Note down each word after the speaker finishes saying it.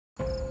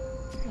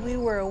We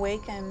were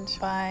awakened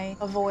by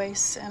a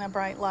voice and a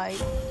bright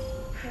light.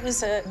 It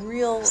was a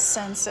real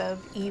sense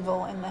of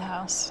evil in the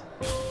house.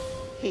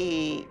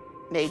 He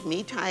made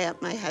me tie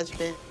up my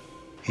husband.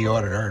 He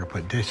ordered her to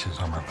put dishes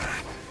on my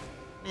back.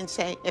 And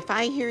say, if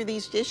I hear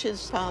these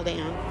dishes fall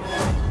down,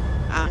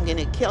 I'm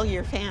gonna kill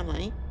your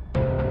family.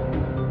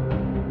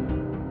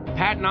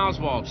 Patton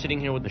Oswalt sitting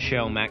here with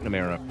Michelle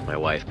McNamara, my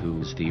wife,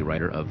 who's the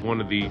writer of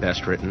one of the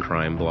best-written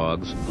crime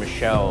blogs.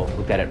 Michelle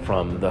looked at it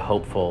from the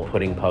hopeful,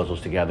 putting puzzles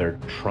together,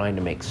 trying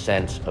to make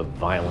sense of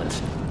violence.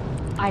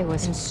 I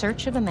was in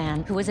search of a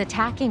man who was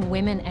attacking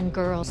women and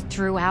girls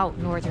throughout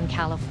Northern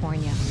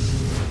California.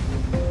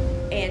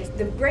 And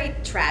the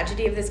great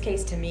tragedy of this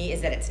case to me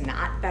is that it's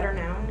not better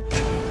known.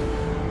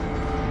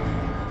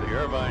 The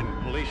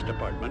Irvine Police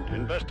Department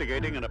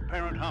investigating an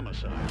apparent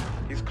homicide.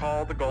 He's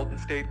called the Golden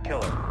State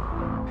Killer.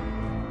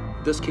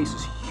 This case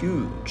is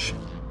huge.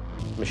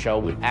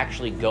 Michelle would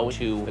actually go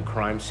to the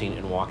crime scene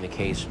and walk the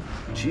case.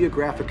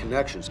 Geographic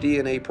connections,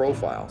 DNA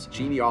profiles,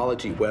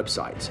 genealogy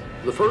websites.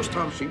 The first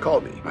time she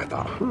called me, I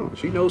thought,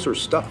 she knows her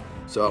stuff.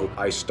 So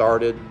I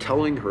started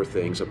telling her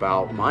things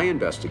about my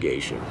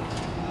investigation.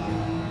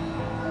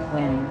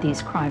 When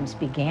these crimes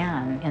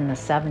began in the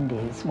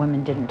 70s,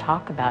 women didn't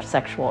talk about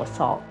sexual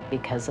assault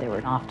because they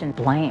were often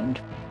blamed.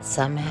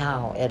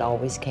 Somehow, it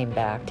always came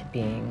back to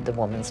being the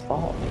woman's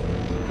fault.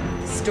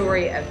 The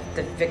story of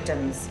the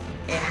victims,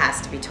 it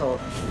has to be told.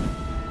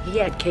 He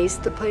had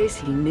cased the place.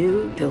 He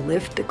knew to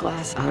lift the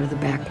glass out of the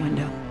back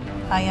window.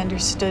 I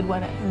understood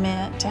what it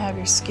meant to have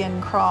your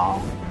skin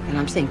crawl. And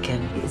I'm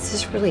thinking, is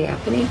this really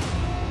happening?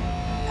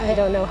 I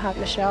don't know how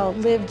Michelle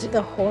lived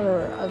the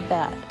horror of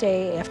that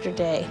day after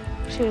day.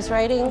 She was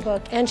writing a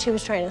book and she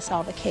was trying to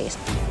solve a case.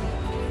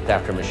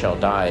 After Michelle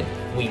died,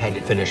 we had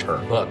to finish her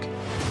book.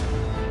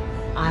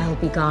 I'll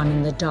be gone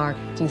in the dark.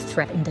 You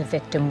threatened the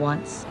victim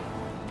once.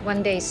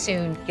 One day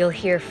soon, you'll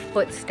hear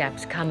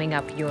footsteps coming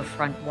up your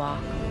front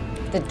walk.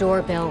 The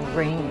doorbell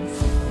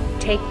rings.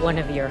 Take one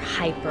of your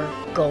hyper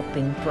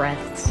gulping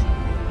breaths.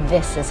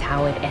 This is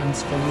how it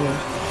ends for you.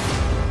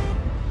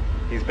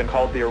 He's been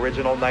called the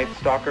original Night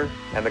Stalker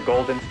and the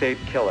Golden State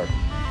Killer.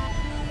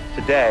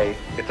 Today,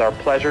 it's our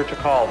pleasure to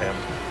call him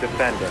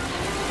Defendant.